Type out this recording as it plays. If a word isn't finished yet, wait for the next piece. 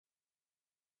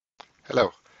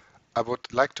Hello, I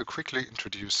would like to quickly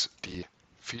introduce the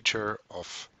feature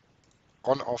of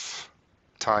on-off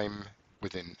time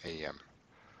within AEM.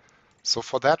 So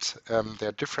for that, there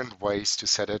are different ways to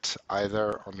set it,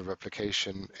 either on the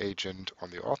replication agent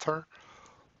on the author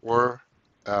or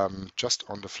just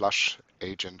on the flush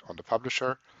agent on the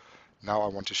publisher. Now I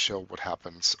want to show what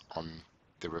happens on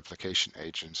the replication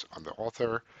agent on the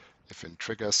author if in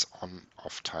triggers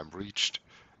on-off time reached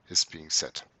is being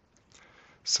set.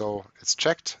 So it's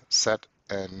checked, set,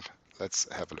 and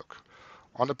let's have a look.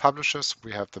 On the publishers,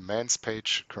 we have the man's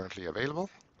page currently available.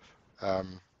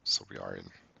 So we are in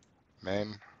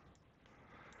man.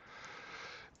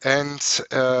 And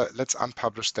let's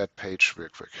unpublish that page real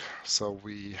quick. So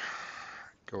we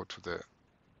go to the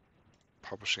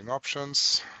publishing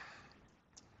options,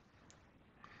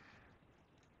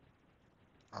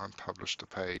 unpublish the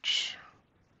page.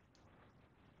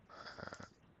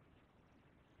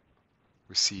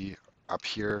 We see up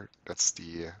here, that's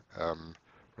the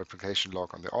replication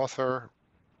log on the author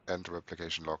and the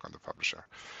replication log on the publisher.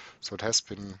 So it has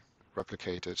been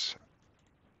replicated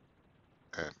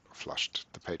and flushed.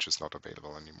 The page is not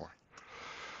available anymore.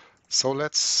 So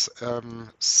let's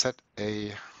set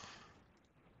a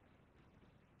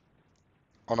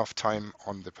on-off time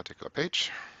on the particular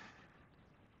page.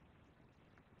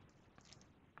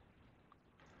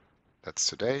 That's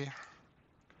today,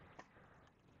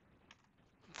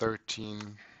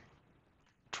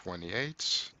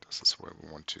 13/28. This is where we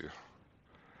want to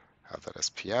have that as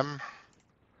PM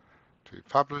to be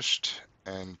published,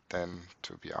 and then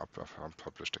to be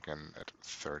published again at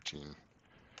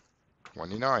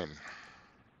 13/29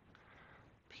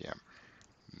 PM.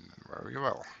 Very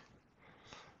well.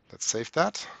 Let's save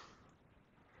that.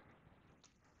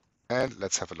 And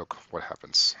let's have a look what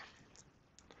happens.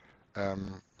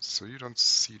 So you don't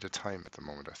see the time at the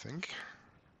moment, I think.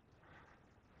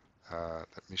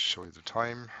 Let me show you the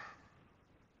time.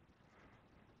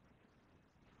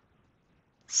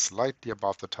 Slightly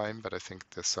above the time, but I think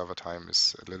the server time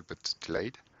is a little bit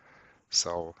delayed.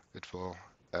 So it will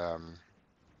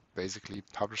basically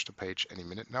publish the page any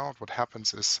minute now. What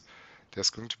happens is there's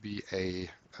going to be a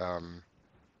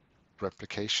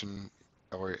replication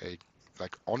or a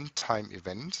on-time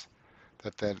event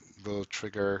that then will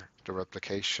trigger the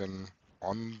replication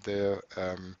on the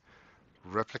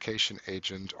replication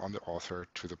agent on the author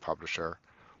to the publisher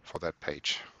for that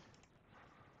page.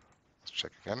 Let's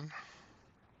check again.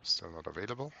 Still not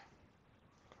available.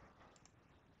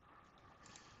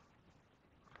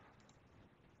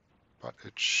 But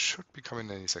it should be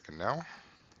coming any second now.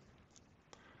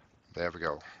 There we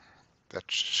go. That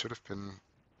should have been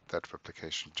that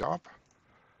replication job.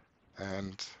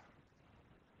 And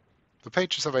the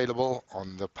page is available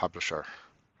on the publisher.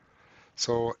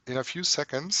 So in a few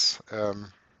seconds,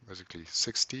 basically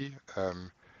 60,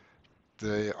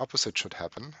 the opposite should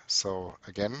happen. So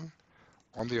again,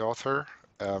 on the author,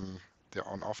 the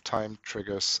on-off time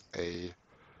triggers a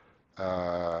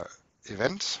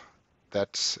event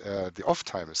that the off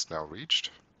time is now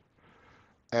reached,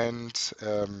 and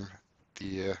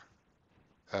the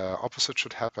opposite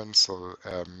should happen. So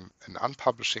an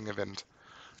unpublishing event.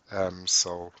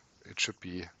 So it should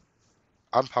be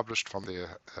unpublished from the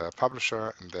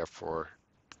publisher, and therefore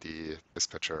the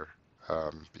dispatcher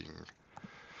being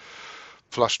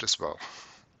flushed as well.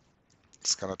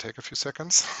 It's gonna take a few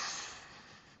seconds.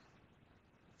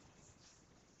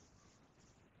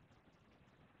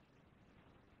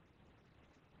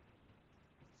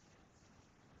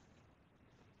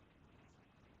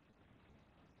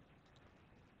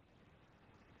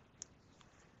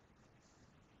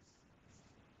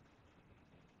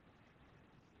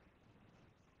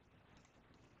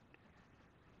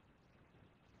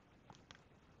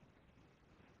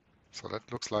 So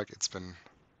that looks like it's been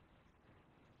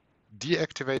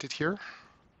deactivated here,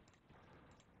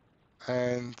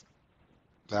 and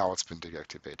now it's been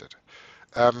deactivated.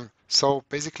 So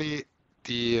basically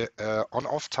the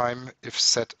on-off time, if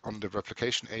set on the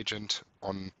replication agent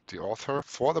on the author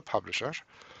for the publisher,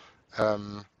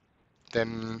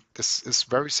 then this is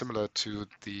very similar to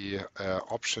the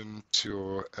option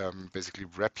to basically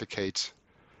replicate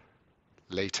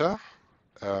later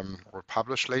or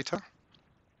publish later,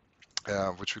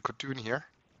 which we could do in here.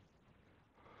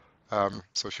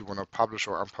 So if you want to publish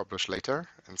or unpublish later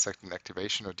and set an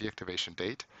activation or deactivation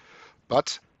date,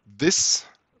 but this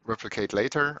replicate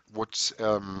later would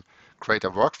create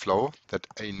a workflow that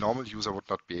a normal user would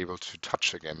not be able to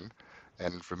touch again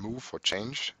and remove or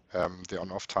change the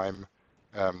on-off time.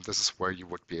 This is where you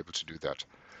would be able to do that.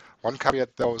 One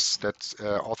caveat though is that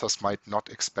authors might not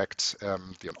expect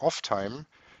the on-off time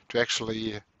to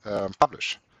actually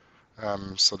publish.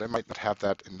 So they might not have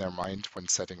that in their mind when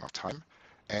setting off time.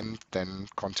 And then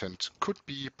content could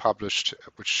be published,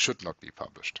 which should not be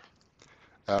published.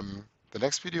 The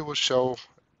next video will show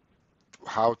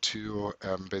how to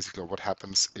basically what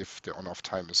happens if the on-off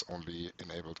time is only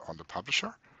enabled on the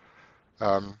publisher.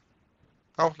 Now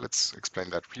let's explain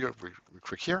that here real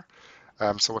quick here.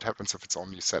 So what happens if it's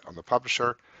only set on the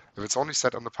publisher? If it's only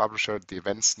set on the publisher, the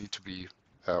events need to be,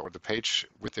 or the page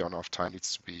with the on-off time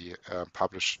needs to be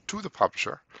published to the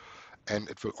publisher, and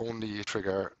it will only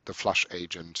trigger the flush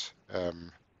agent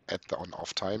at the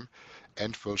on-off time,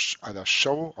 and will either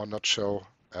show or not show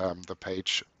the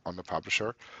page on the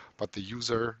publisher. But the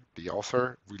user, the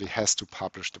author, really has to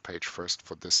publish the page first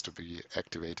for this to be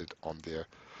activated on the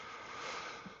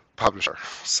publisher.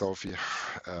 So if you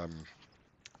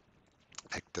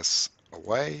take this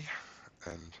away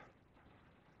and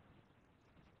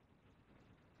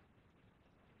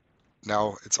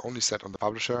now it's only set on the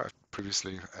publisher. I've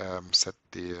previously set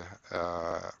the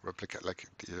replicate, like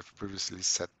previously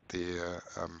set the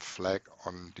flag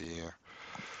on the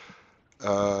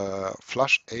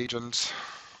flush agent. I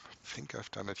think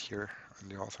I've done it here on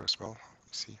the author as well. Let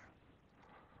me see.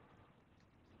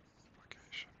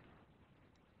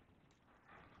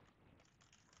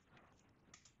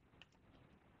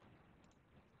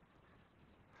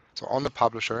 So on the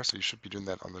publisher, so you should be doing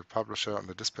that on the publisher, on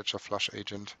the dispatcher flush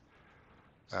agent.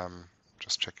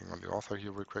 Just checking on the author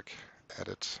here real quick.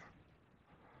 Edit.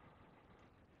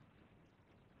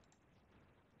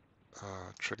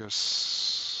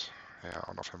 Triggers. Yeah,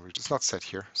 on-off time reach. It's not set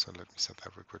here, so let me set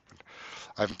that real quick. But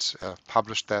I haven't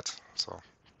published that, so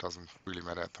it doesn't really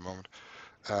matter at the moment.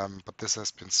 But this has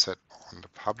been set on the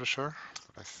publisher.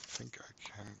 But I think I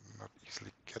can not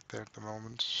easily get there at the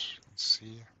moment. Let's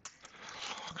see.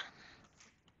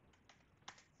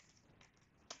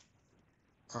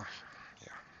 Oh,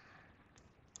 yeah.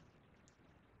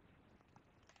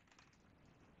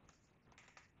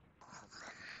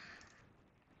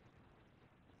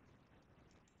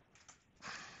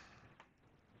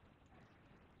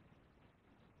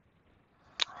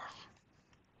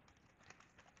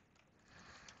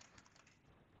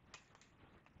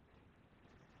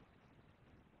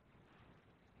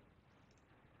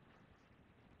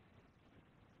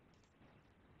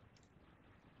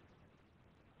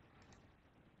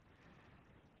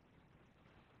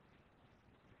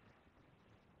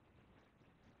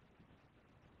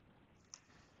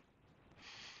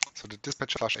 So the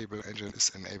dispatch flush able engine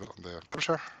is enabled on the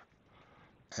publisher,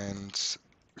 and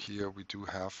here we do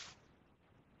have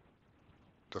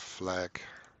the flag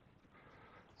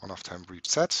on-off time reach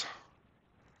set.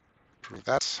 Through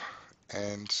that,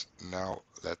 and now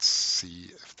let's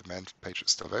see if the man page is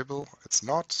still available. It's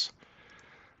not.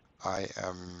 I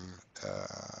am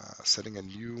setting a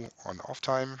new on-off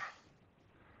time.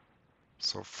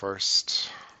 So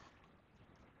first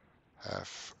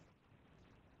have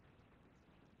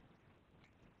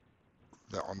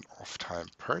the on-off time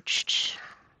purged.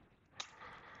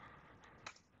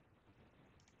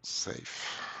 Save.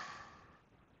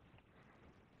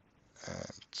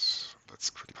 And let's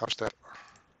quickly publish that.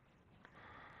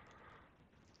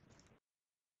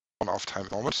 On-off time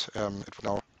moment. It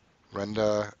will now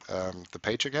render the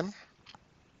page again.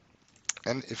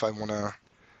 And if I want to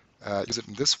use it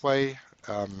in this way,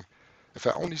 if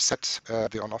I only set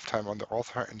the on-off time on the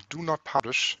author and do not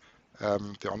publish,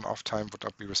 the on-off time would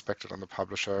not be respected on the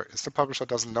publisher, as the publisher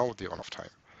doesn't know the on-off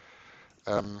time.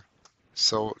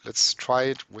 So let's try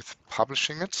it with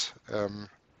publishing it.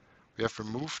 We have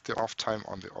removed the off time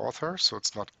on the author, so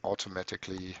it's not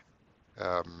automatically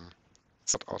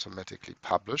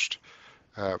published.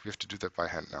 We have to do that by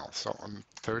hand now. So on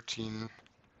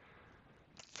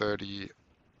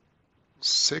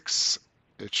 13:36,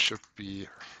 it should be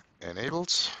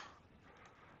enabled,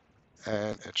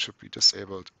 and it should be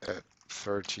disabled at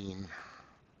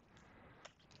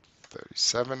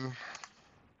 13:37.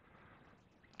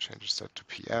 Changes that to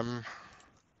PM.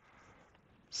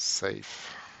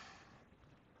 Save.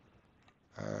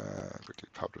 Quickly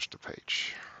publish the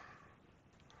page.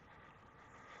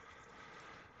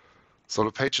 So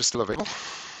the page is still available.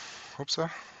 Hope so.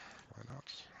 Why not?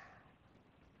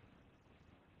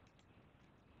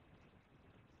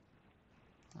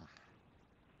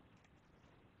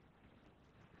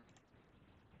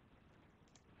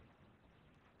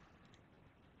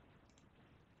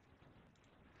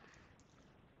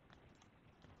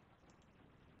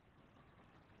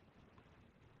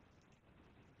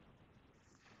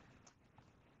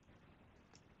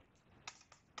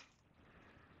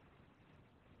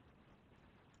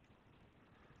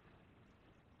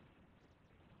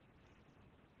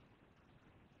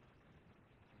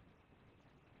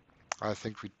 I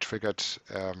think we triggered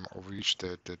or reached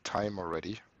the time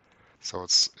already. So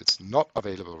it's not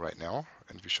available right now,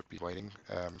 and we should be waiting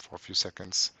for a few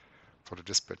seconds for the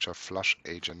dispatcher flush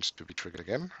agent to be triggered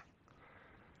again.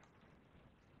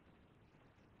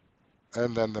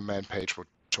 And then the man page would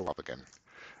show up again.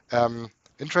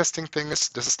 Interesting thing is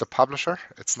this is the publisher,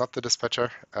 it's not the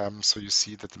dispatcher. So you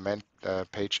see that the man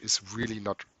page is really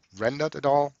not rendered at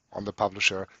all on the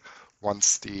publisher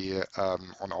once the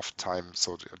on-off time,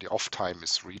 so the off time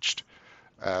is reached.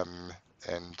 The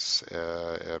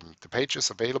page is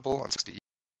available and the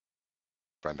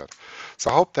rendered. So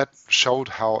I hope that showed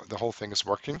how the whole thing is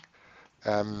working.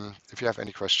 If you have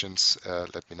any questions,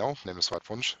 let me know. My name is Wout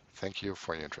Wunsch. Thank you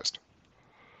for your interest.